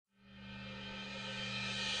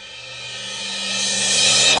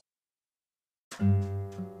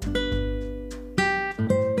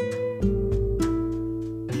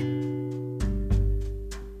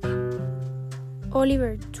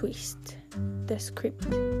Oliver Twist, the script.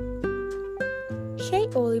 Hey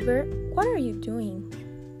Oliver, what are you doing?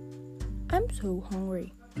 I'm so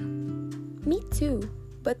hungry. Me too,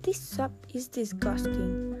 but this soup is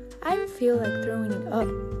disgusting. I feel like throwing it up.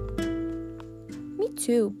 Me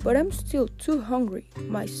too, but I'm still too hungry.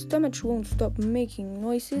 My stomach won't stop making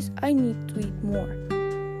noises. I need to eat more.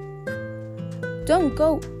 Don't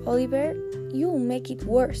go, Oliver. You'll make it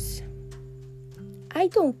worse. I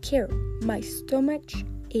don't care. My stomach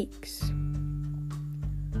aches.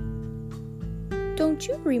 Don't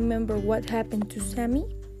you remember what happened to Sammy?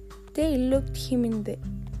 They locked him in the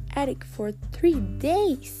attic for 3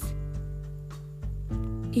 days.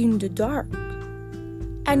 In the dark.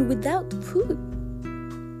 And without food.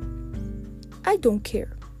 I don't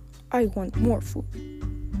care. I want more food.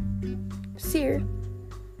 Sir,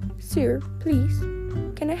 please,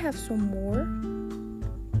 can I have some more?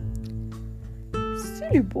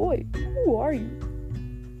 Silly boy, who are you?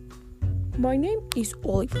 My name is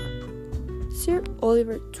Oliver. Sir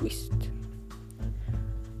Oliver Twist.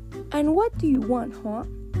 And what do you want, huh?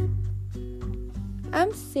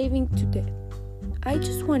 I'm saving to death. I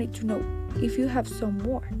just wanted to know if you have some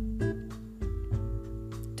more.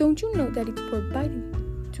 Don't you know that it's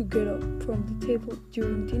forbidden to get up from the table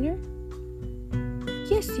during dinner?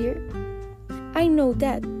 Yes, sir. I know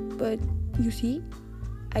that, but you see,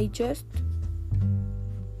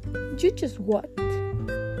 You just what?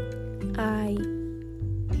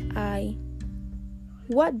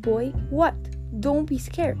 What, boy? What? Don't be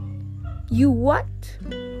scared. You what?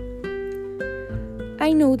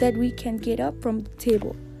 I know that we can't get up from the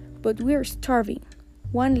table, but we're starving.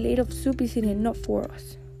 1 plate of soup isn't enough for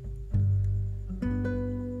us.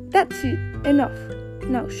 That's it. Enough.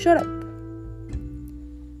 Now shut up.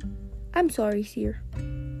 I'm sorry, sir.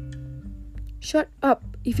 Shut up.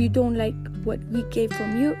 If you don't like what we gave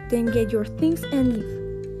from you, then get your things and leave.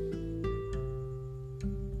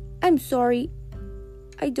 I'm sorry.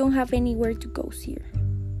 I don't have anywhere to go, sir.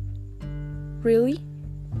 Really?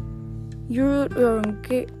 You're an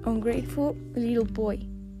ungrateful little boy.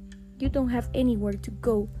 You don't have anywhere to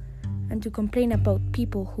go and to complain about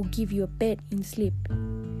people who give you a bed and sleep,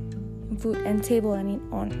 and food and table and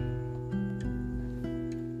on.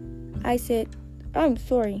 I said, I'm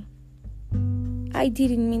sorry. I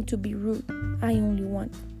didn't mean to be rude. I only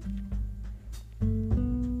want.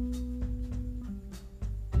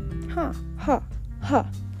 Ha, ha, ha.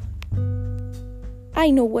 I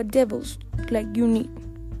know what devils like you need.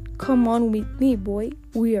 Come on with me, boy.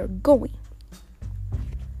 We are going.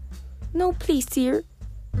 No, please, sir.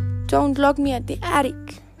 Don't lock me at the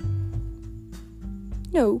attic.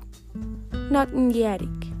 No, not in the attic.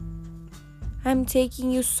 I'm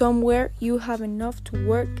taking you somewhere you have enough to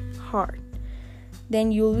work hard.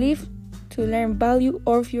 Then you live to learn value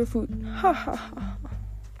of your food. Ha ha ha.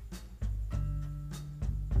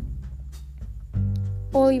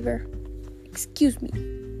 Oliver, excuse me.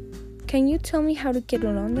 Can you tell me how to get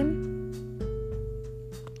to London?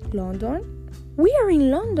 London? We are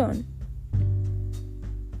in London.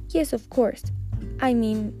 Yes, of course. I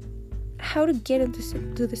mean, how to get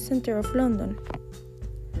to the center of London.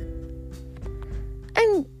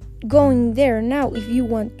 I'm going there now. If you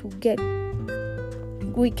want to get,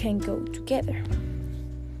 we can go together.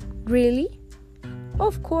 Really?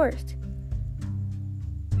 Of course.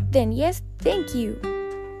 Then yes, thank you.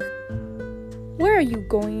 Where are you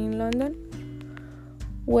going in London?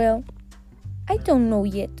 Well, I don't know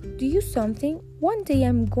yet. Do you something? One day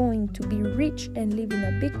I'm going to be rich and live in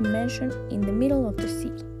a big mansion in the middle of the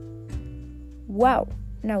sea. Wow,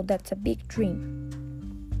 now that's a big dream.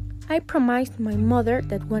 I promised my mother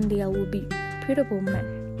that one day I will be a reputable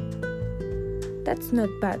man. That's not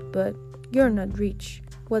bad, but you're not rich.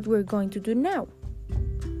 What we're going to do now?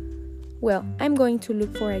 Well, I'm going to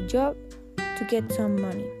look for a job to get some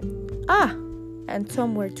money. And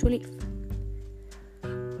somewhere to live.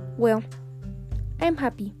 Well, I'm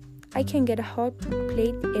happy. I can get a hot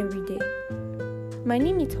plate every day. My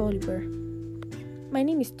name is Oliver. My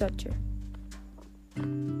name is Dodger.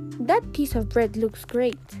 That piece of bread looks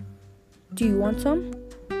great. Do you want some?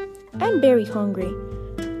 I'm very hungry.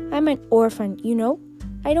 I'm an orphan, you know.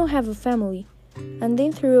 I don't have a family. And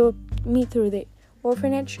they threw me through the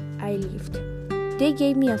orphanage I lived. They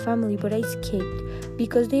gave me a family, but I escaped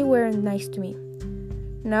because they weren't nice to me.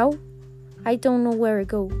 Now, I don't know where to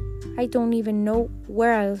go. I don't even know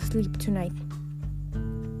where I'll sleep tonight.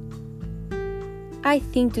 I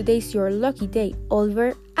think today's your lucky day,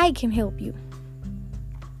 Oliver. I can help you.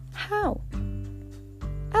 How?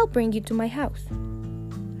 I'll bring you to my house.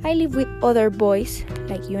 I live with other boys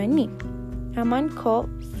like you and me. A man called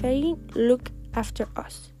Failing look after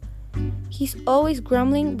us. He's always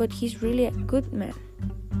grumbling, but he's really a good man.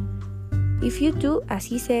 If you do as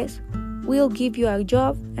he says, we'll give you a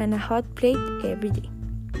job and a hot plate every day.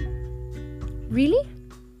 Really?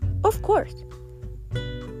 Of course.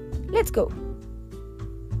 Let's go.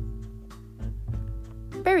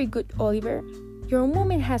 Very good, Oliver. Your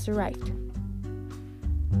moment has arrived.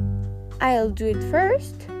 I'll do it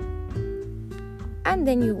first, and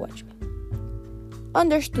then you watch me.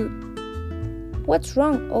 Understood. What's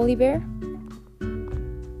wrong, Oliver?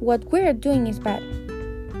 What we're doing is bad.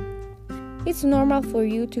 It's normal for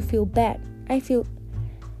you to feel bad. I feel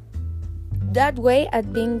that way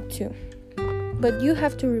at being too. But you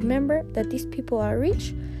have to remember that these people are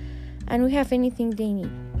rich and we have anything they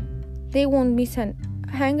need. They won't miss a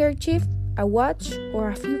handkerchief, a watch, or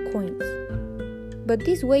a few coins. But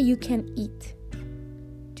this way you can eat.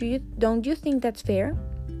 Don't you think that's fair?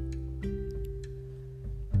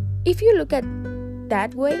 If you look at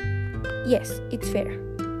that way, yes, it's fair.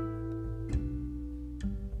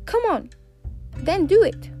 Come on, then do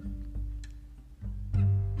it.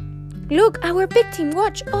 Look, our victim,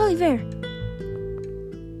 watch, Oliver.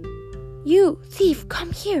 You, thief,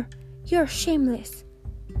 come here. You're shameless.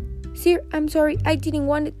 Sir, I'm sorry, I didn't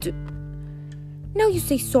want it to... Now you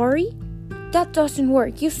say sorry? That doesn't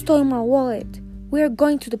work. You stole my wallet. We are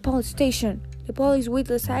going to the police station. The police will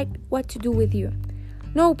decide what to do with you.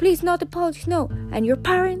 No, please, not the police, no. And your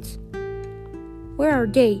parents? Where are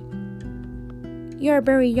they? You are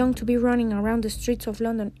very young to be running around the streets of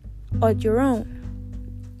London on your own.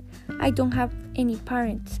 I don't have any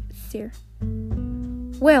parents, sir.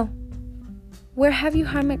 Well, where have you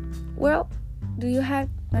hidden? Well, do you have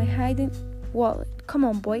my hidden wallet? Come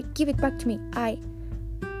on, boy, give it back to me.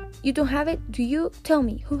 You don't have it? Do you? Tell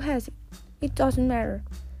me, who has it? It doesn't matter.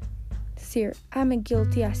 Sir, I'm as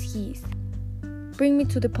guilty as he is. Bring me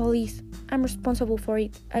to the police. I'm responsible for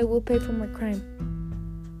it. I will pay for my crime.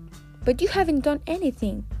 But you haven't done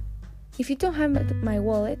anything. If you don't have my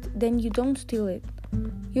wallet, then you don't steal it.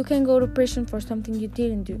 You can go to prison for something you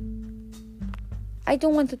didn't do. I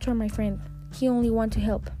don't want to try my friend. He only wants to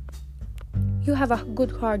help. You have a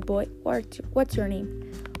good heart, boy. What's your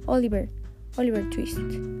name? Oliver. Oliver Twist.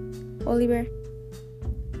 Oliver,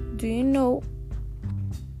 do you know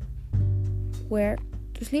where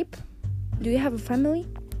to sleep? Do you have a family?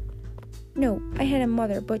 No, I had a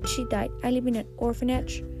mother, but she died. I live in an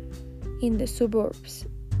orphanage in the suburbs,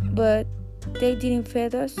 but they didn't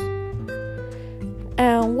feed us.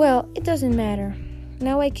 Well, it doesn't matter.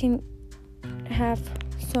 Now I can have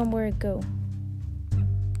somewhere to go.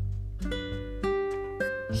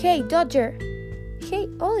 Hey, Dodger. Hey,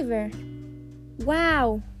 Oliver.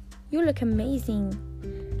 Wow, you look amazing.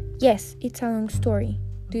 Yes, it's a long story.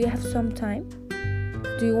 Do you have some time?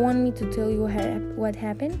 Do you want me to tell you what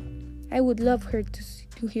happened? I would love her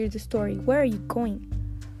to hear the story. Where are you going?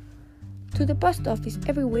 To the post office.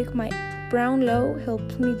 Every week my Brownlow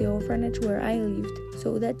helps me the orphanage where I lived,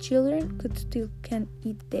 so that children can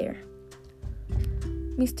eat there.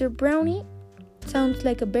 Mr. Brownie sounds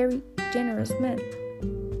like a very generous man.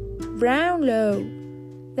 Brownlow.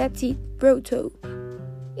 That's it, Broto.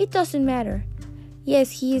 It doesn't matter. Yes,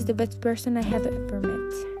 he is the best person I have ever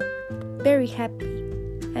met. Very happy.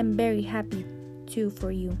 I'm very happy too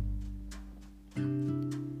for you.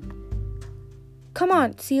 Come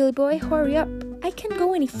on, silly boy, hurry up. I can't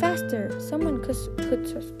go any faster. Someone could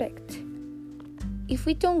suspect. If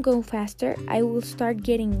we don't go faster, I will start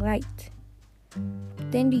getting light.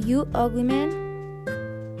 Then do you, ugly man?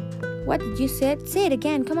 What did you say? Say it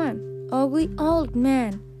again, come on. Ugly old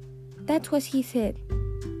man. That's what he said.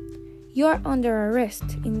 You are under arrest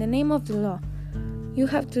in the name of the law. You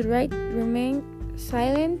have the right to remain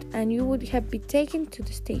silent and you would have been taken to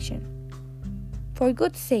the station. For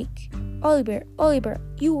God's sake, Oliver,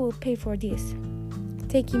 you will pay for this.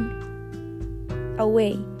 Take him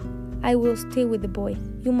away. I will stay with the boy.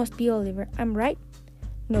 You must be Oliver, I'm right?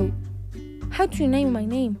 No. How do you name my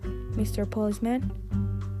name, Mr. Policeman?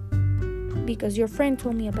 Because your friend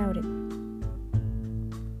told me about it.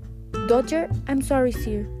 Dodger, I'm sorry,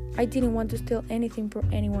 sir. I didn't want to steal anything from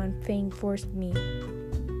anyone. Fame forced me.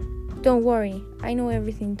 Don't worry, I know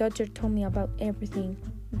everything. Dodger told me about everything.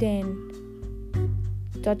 Then,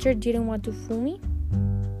 Dodger didn't want to fool me?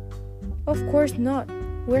 Of course not.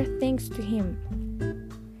 We're thanks to him.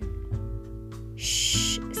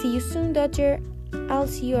 Shh. See you soon, Dodger. I'll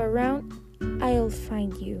see you around. I'll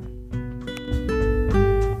find you.